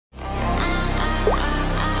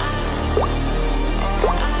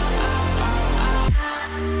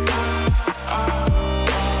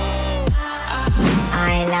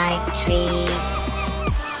trees.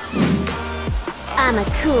 I'm a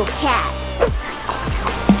cool cat.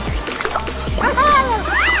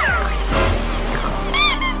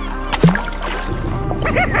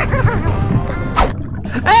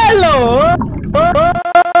 Hello!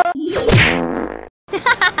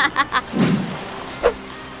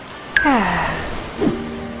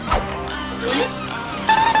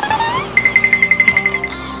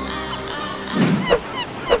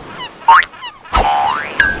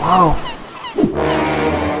 Whoa.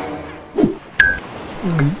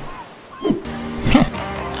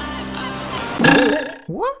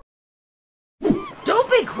 What? Don't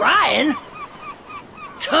be crying!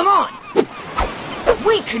 Come on!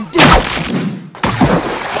 We can do it!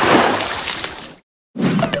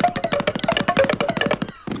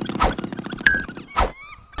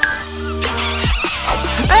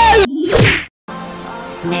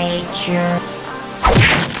 Nature.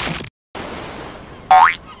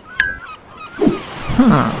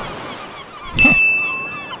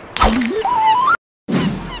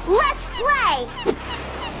 Let's play!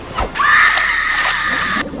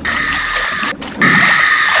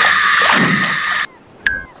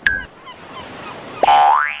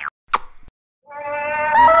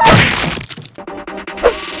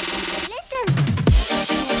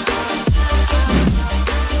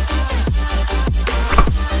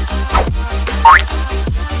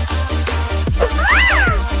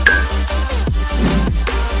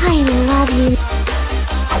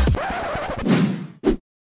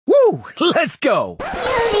 Woo! Let's go!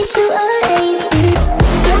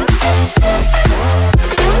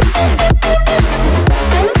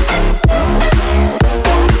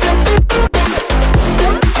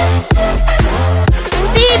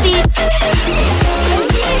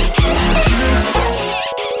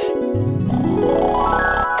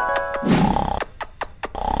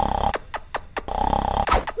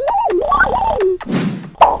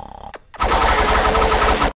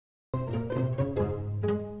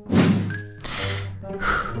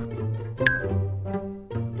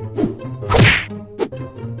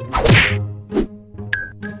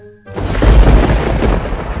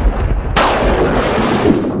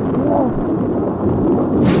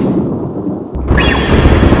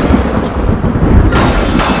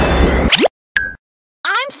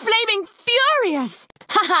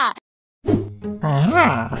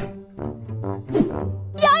 Haha!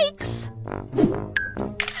 Yikes!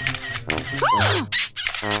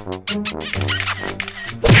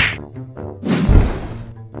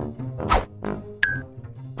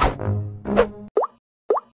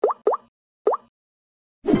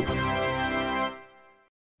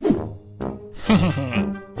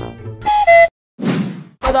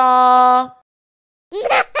 Ta-da!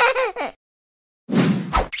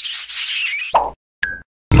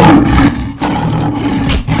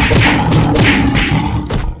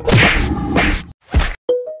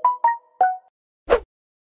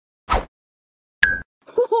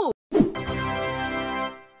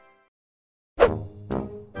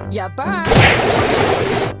 Ya burn!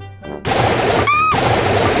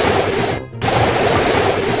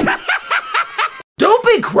 Don't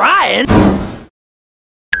be crying!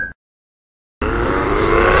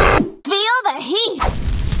 Feel the heat!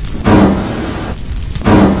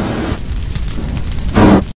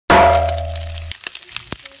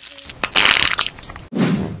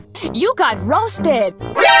 You got roasted!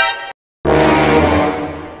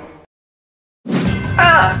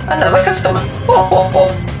 Ah, another customer.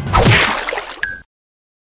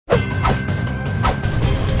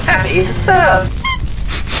 Happy to serve.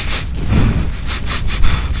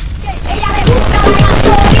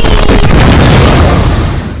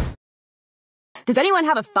 Does anyone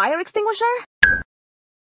have a fire extinguisher?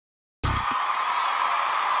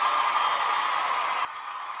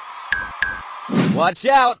 Watch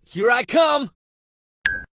out! Here I come!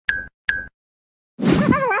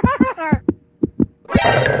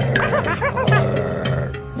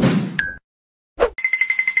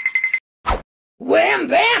 Wham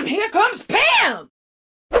bam! Here comes Pam!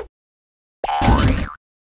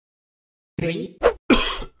 3,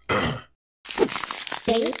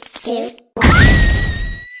 3, 2,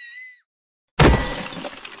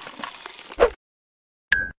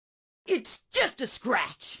 It's just a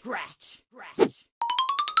scratch. Scratch. Scratch.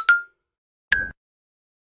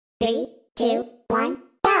 3, 2, 1,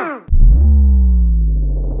 go!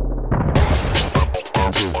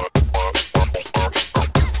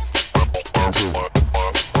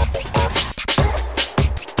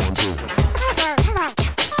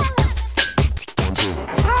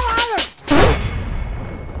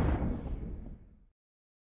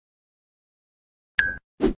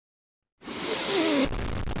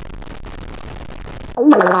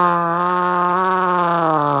 Come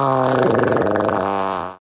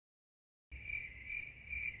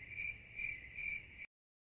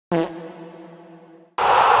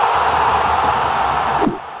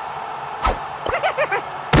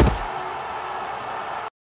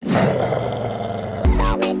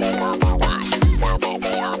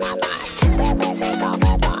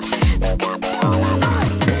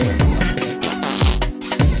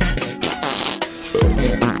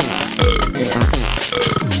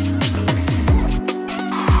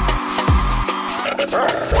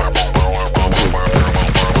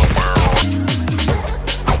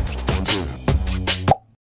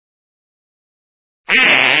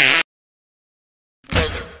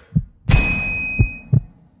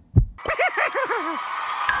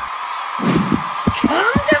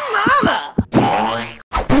to mama!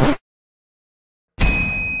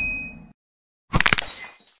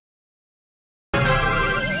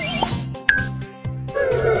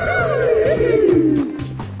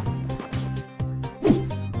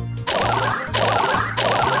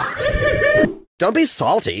 Don't be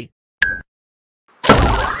salty.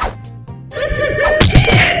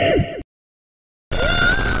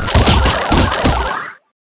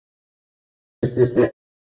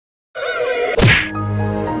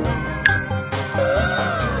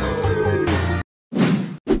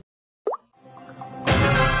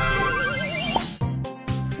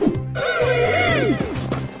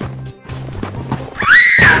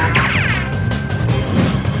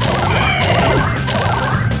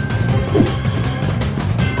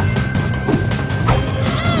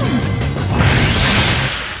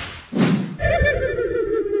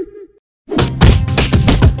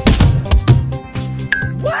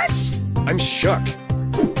 I'm shook.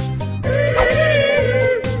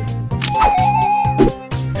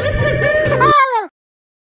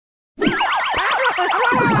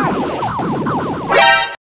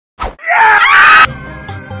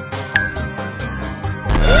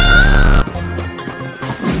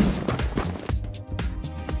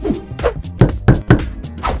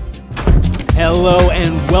 Hello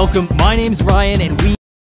and welcome. My name's Ryan and we...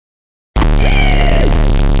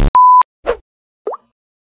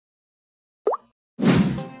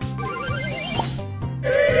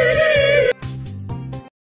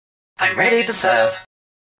 I'm ready to serve.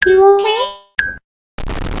 You okay?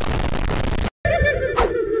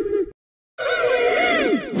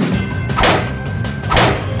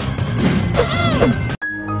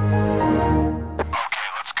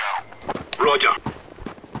 Roger.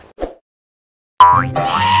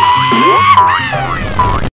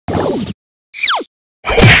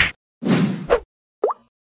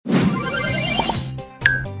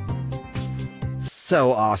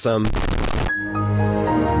 So awesome.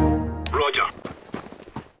 Roger.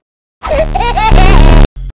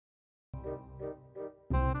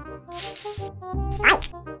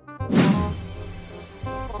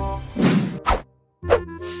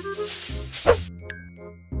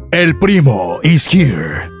 El Primo is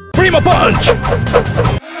here. Primo punch!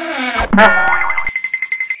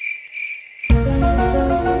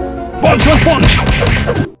 Punch, punch, punch!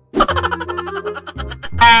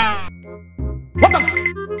 What the?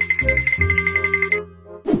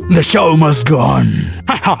 The show must go on.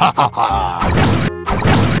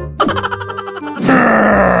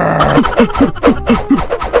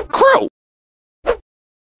 Crow!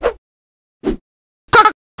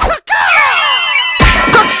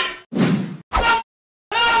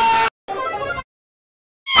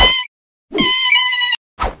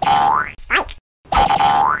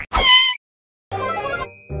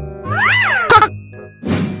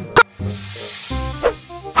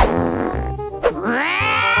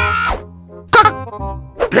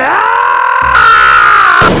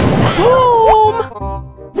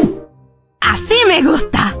 Así me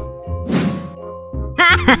gusta.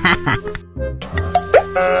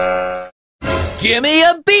 Give me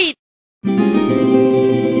a beat!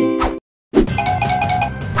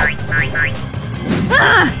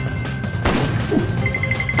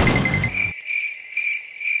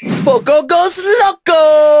 Poco goes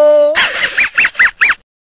loco!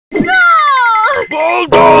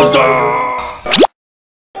 Bulldozer!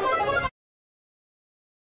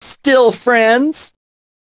 Still friends?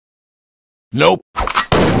 Nope.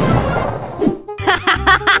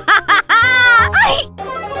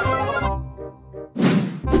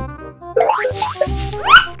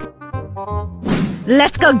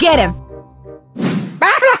 Let's go get him.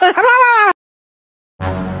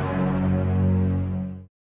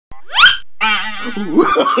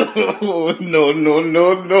 No, no,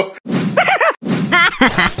 no, no.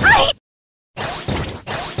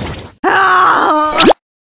 Oh!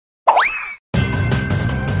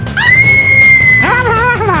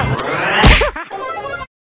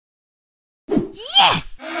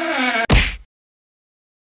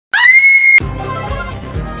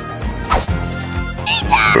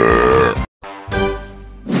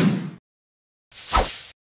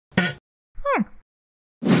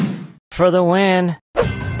 for the win.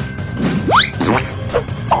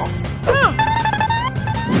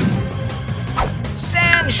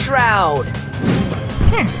 Sand Shroud!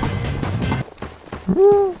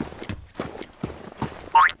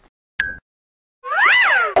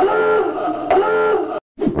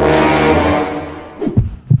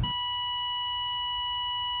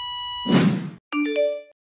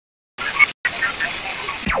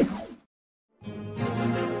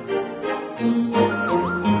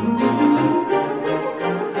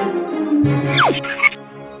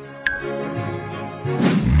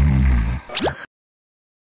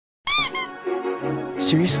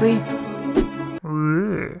 Seriously?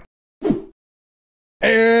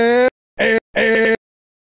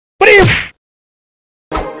 ¡Primo!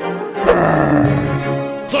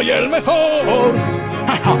 ¡Soy el mejor!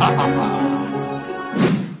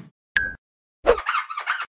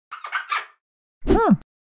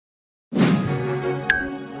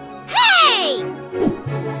 Hey!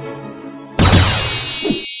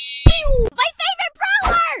 My favorite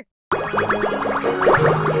brawler!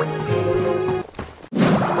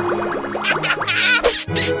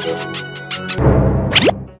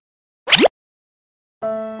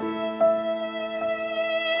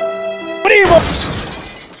 ¡Primo!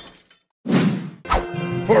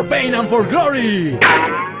 For pain and for glory!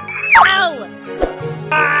 Ow!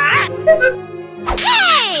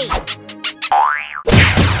 Hey!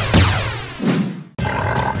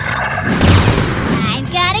 I'm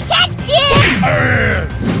gonna catch you!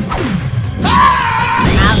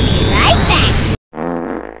 I'll be right back!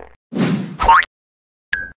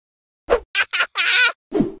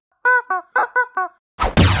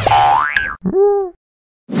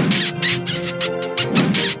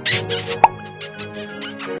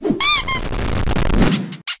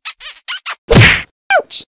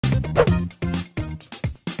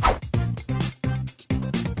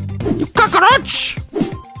 You cockroach!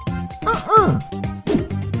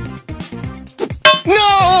 No!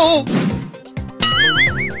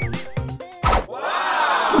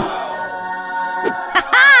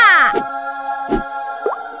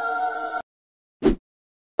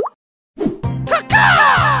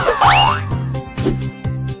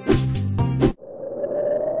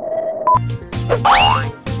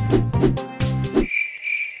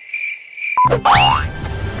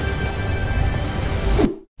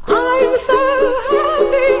 I'm so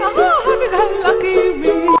happy, oh, lucky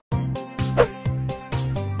me.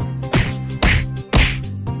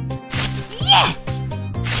 Yes!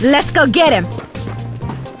 Let's go get him.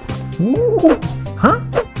 Huh?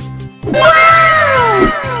 Wow!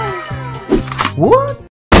 What?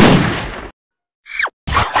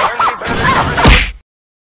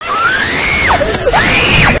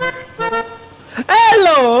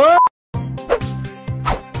 Hello!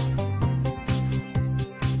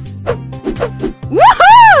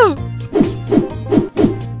 Woohoo!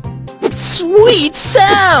 Sweet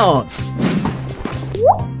sounds!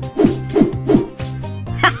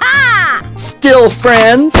 Ha-ha! Still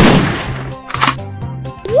friends?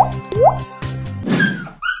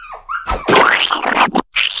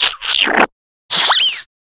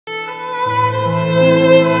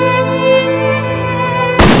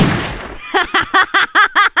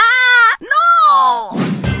 No!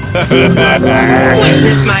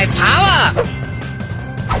 Witness my power!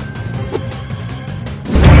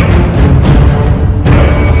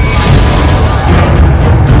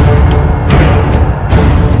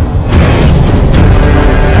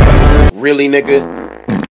 Really, nigga?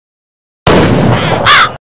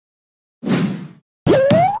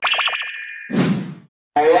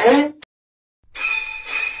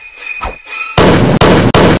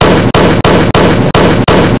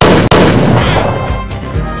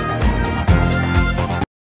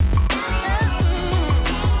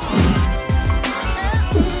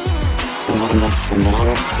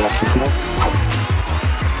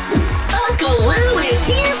 Uncle Lou is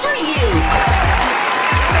here for you!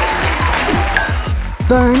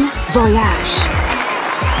 Burn Voyage.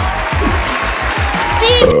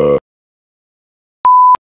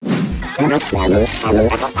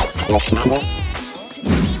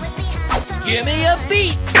 Give me a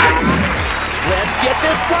beat! Let's get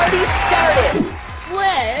this party started!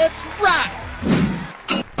 Let's rock!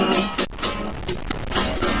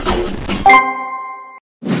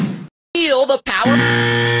 Feel the power!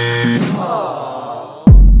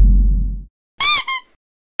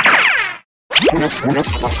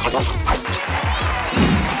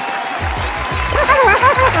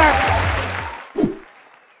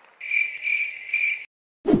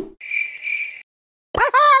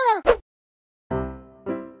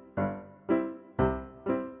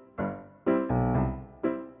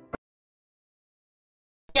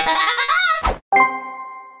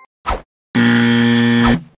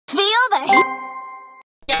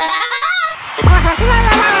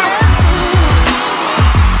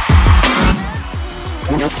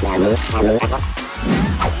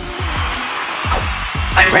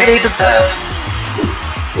 I'm ready to serve.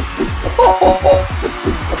 Ho, ho, ho.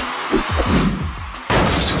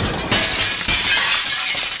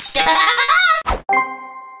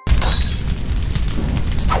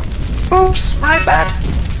 Oops, my bad.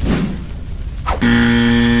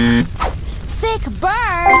 Sick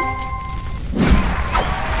burn!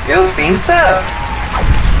 You've been served.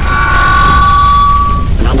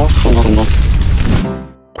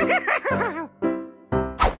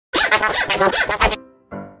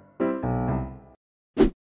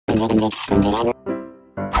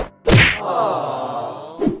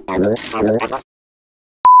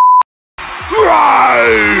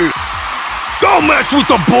 Right! Don't mess with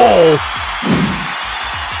the ball!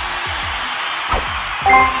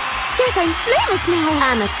 Guess I'm famous now.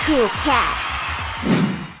 I'm a cool cat.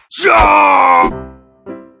 Ja!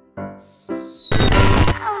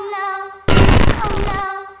 Oh no. Oh no.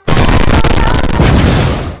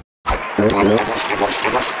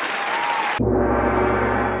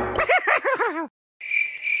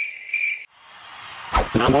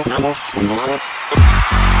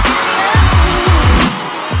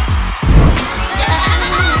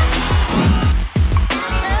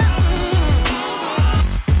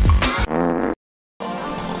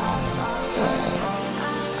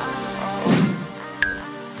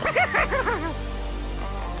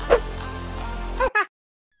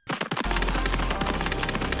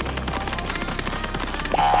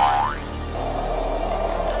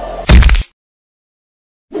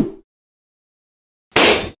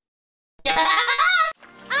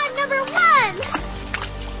 I'm number one!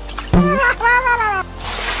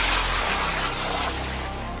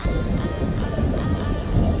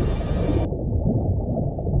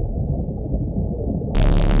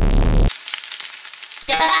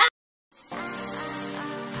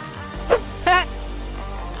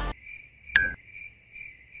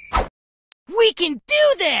 We can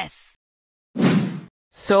do this!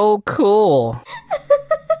 So cool.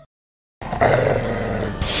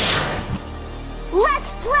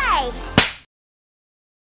 Let's play!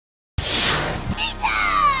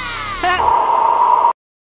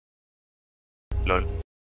 Lol.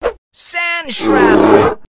 Sand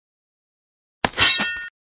shrapnel!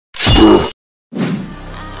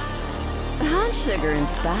 I'm sugar and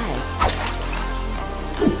spice.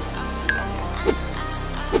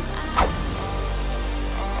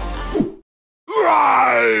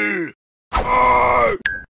 Right!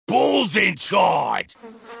 Bull's in charge!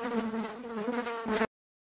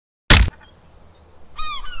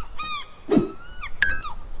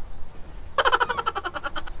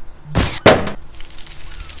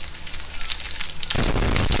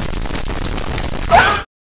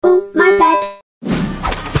 My bad.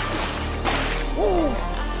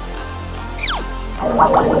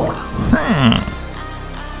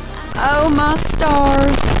 Oh, my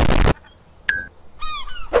stars.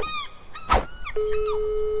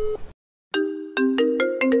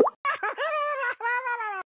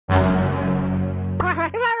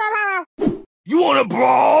 You wanna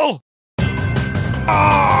brawl?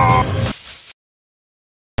 Ah!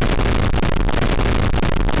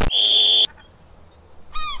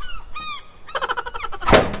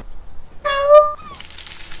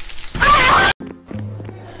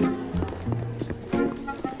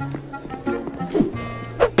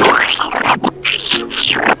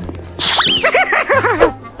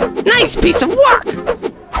 Nice piece of work!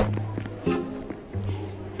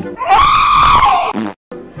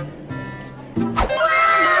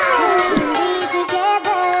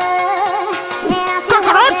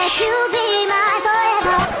 Cockroach!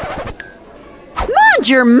 Mind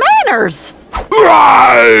your manners!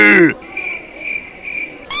 Right!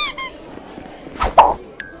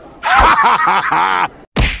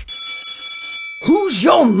 Who's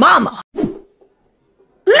your mama?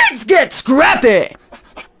 Let's get scrappy!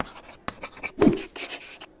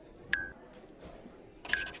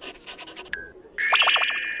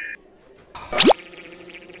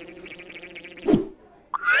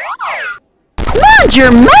 Mind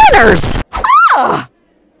your manners! Ah!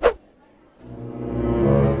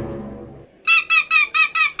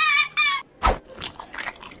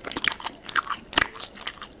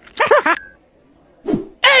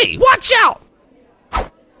 Hey, watch out!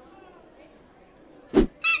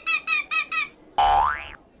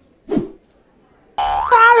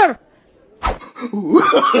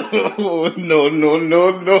 No, no,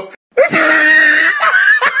 no, no.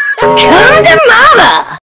 Come to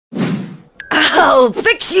mama! I'll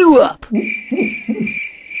fix you up!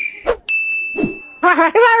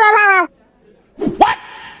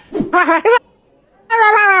 What?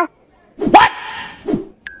 What?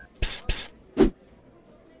 Psst, psst.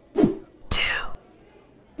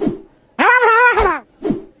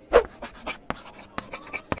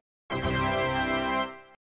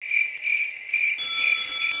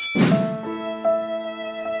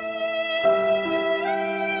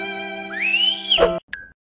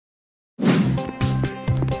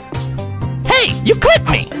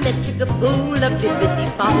 metric, a pool of bibbidi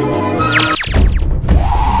bobbidi.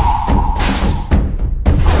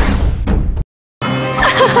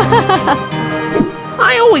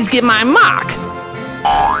 I always get my mark.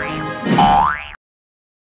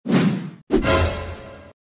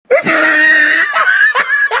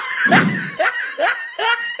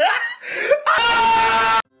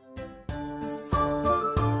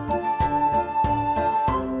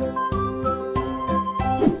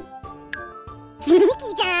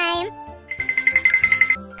 Sneaky time!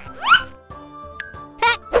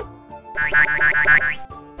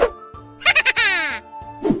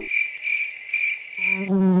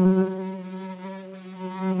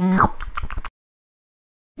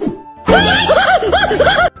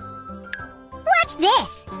 What's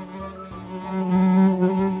this?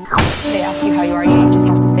 They ask you how you are, you just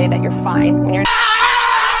have to say that you're fine when you're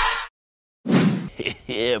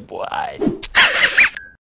Yeah, boy.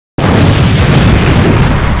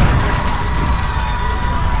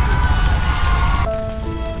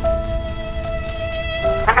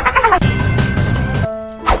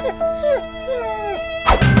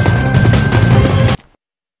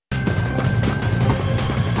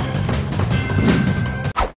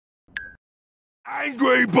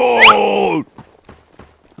 Angry ball!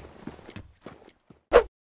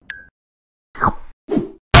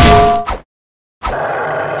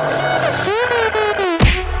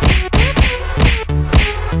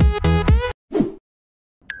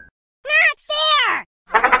 Not fair!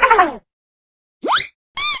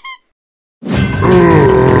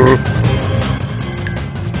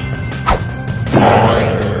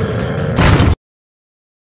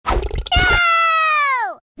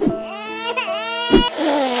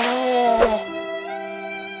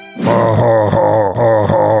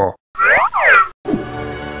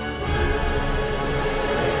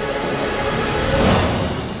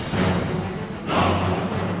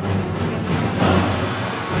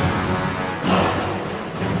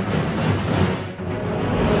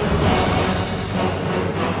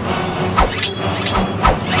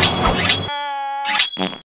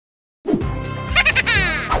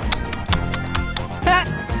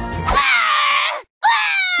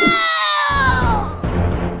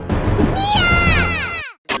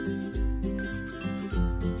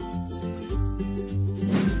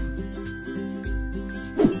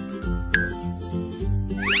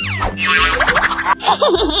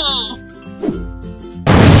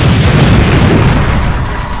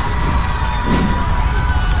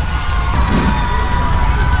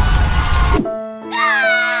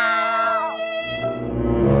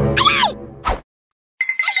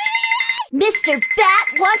 Mr. Bat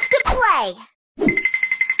wants to play.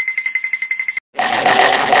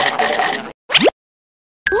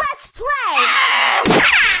 Let's play!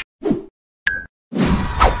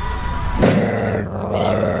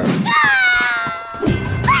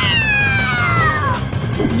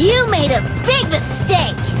 You made a big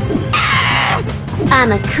mistake!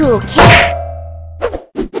 I'm a cool kid.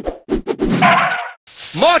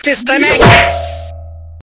 Mortis the neck!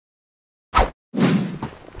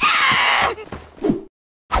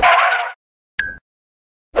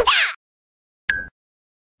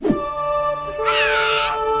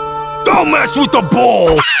 Don't mess with the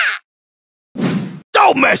ball!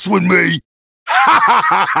 Don't mess with me! Ha ha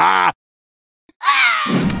ha ha!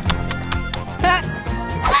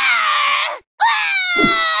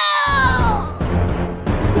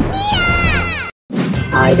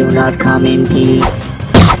 I do not come in peace.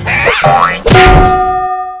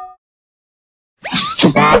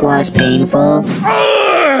 That was painful.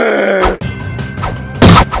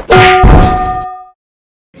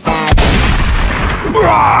 Sad.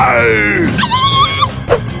 Right!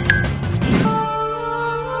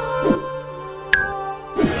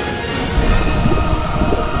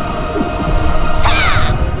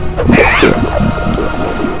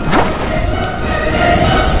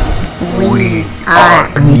 We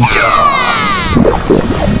are done.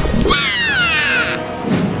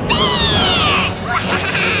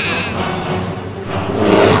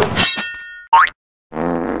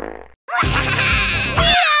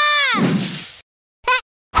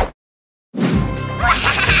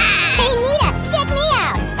 Hey Nita, check me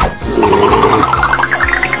out!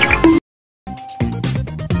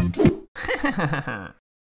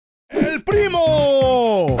 ¡El primo!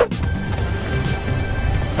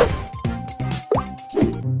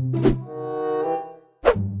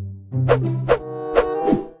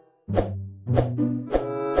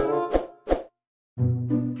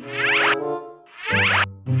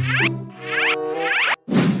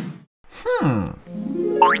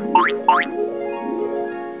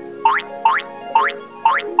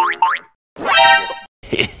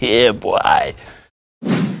 Yeah, boy.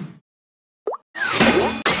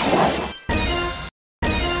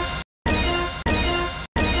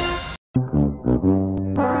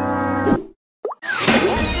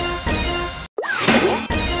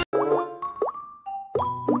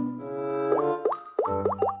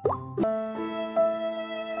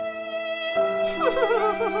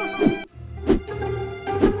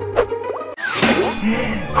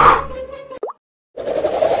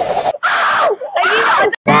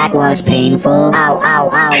 That was painful. Ow, ow,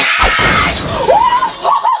 ow.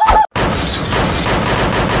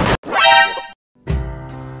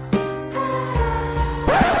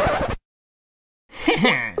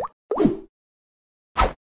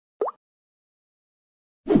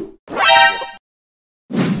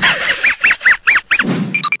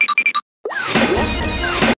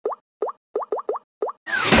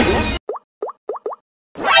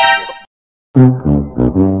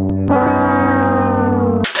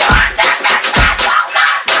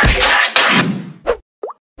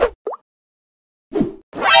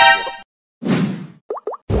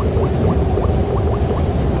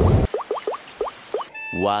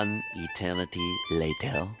 One eternity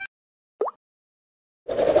later.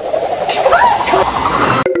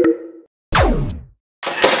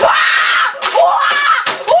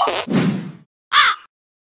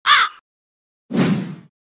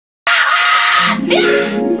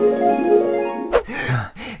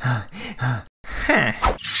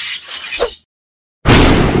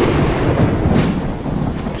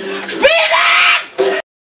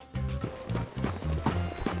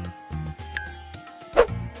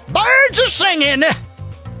 Birds are singing.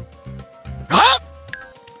 Huh?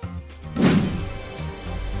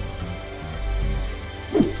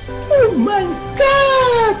 Oh my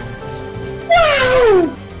god! Wow!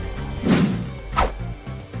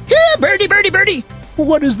 Yeah, birdie, birdie, birdie.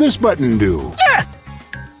 What does this button do? Yeah.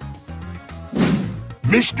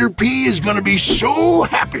 Mr. P is gonna be so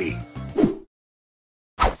happy.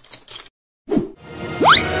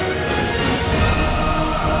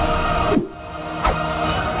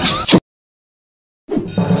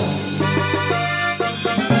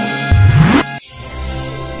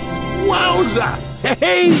 Wowza!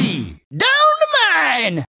 Hey! Down to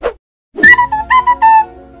mine.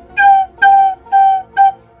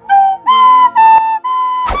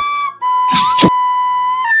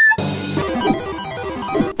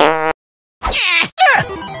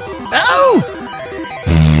 Oh!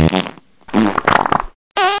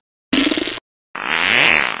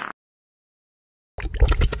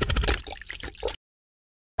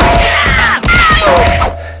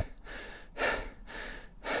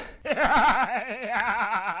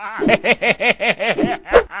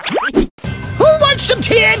 Who wants some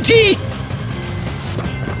TNT?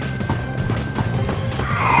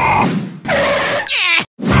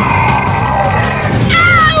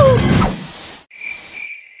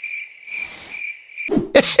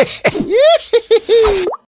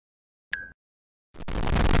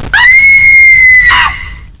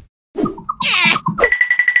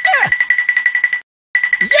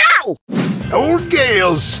 Yow! Old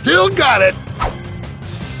Gale's still got it.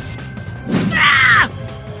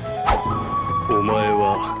 お前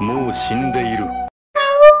はもう死んでいる。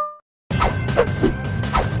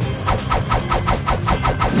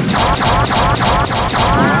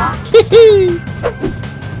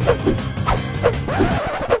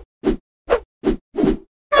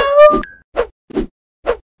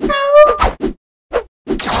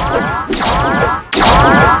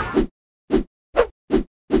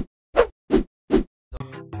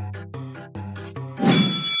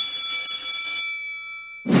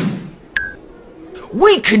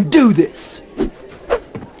We can do this!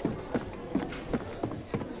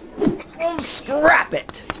 Oh, scrap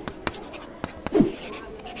it!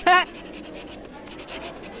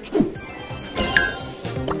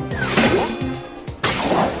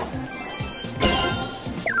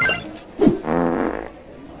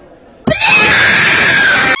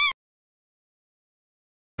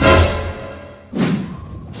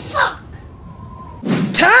 Fuck!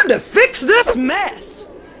 Time to fix this mess!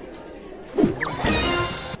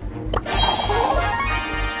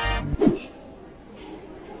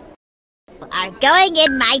 Are going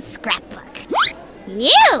in my scrapbook.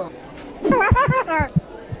 You!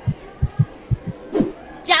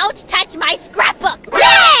 Don't touch my scrapbook!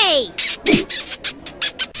 Yay!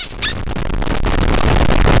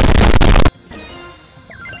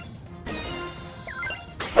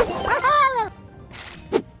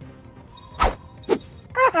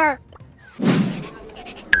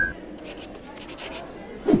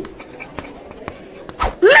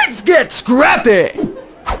 Let's get scrappy!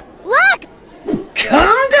 Look!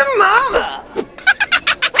 Calm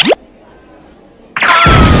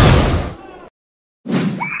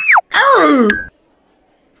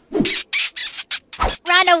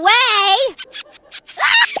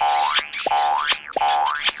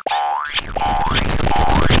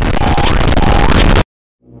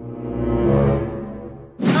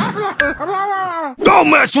Don't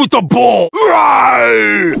mess with the ball!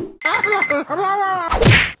 Right!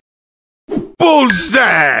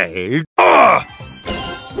 Bullseye!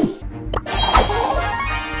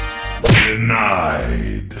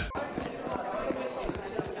 Denied.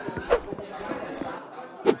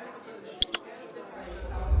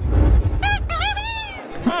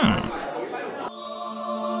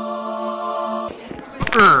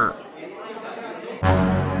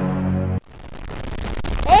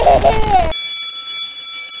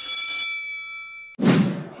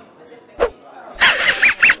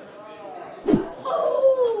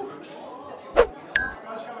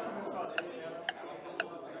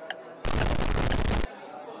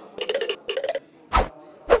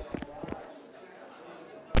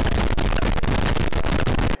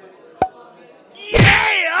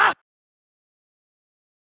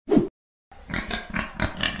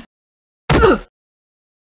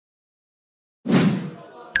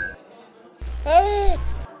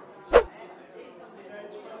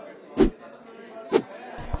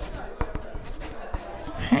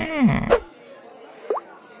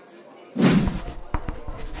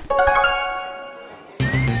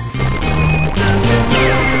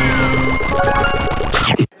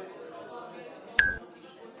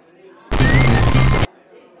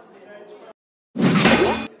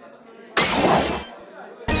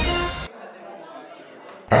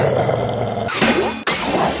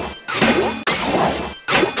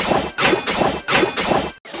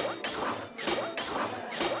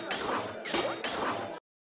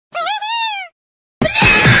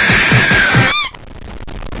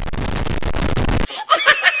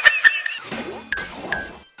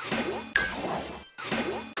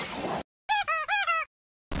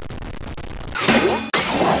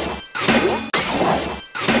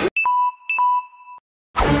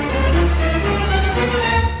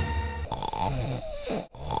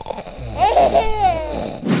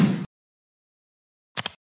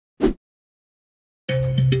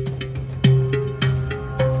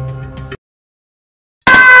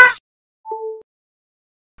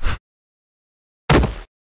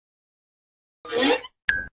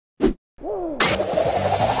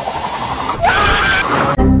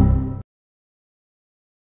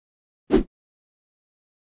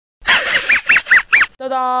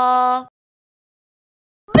 Ta-da!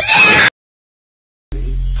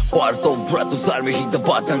 Part of Bratu, sorry, hit the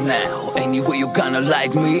button now. Anyway, you gonna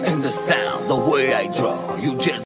like me and the sound, the way I draw. You just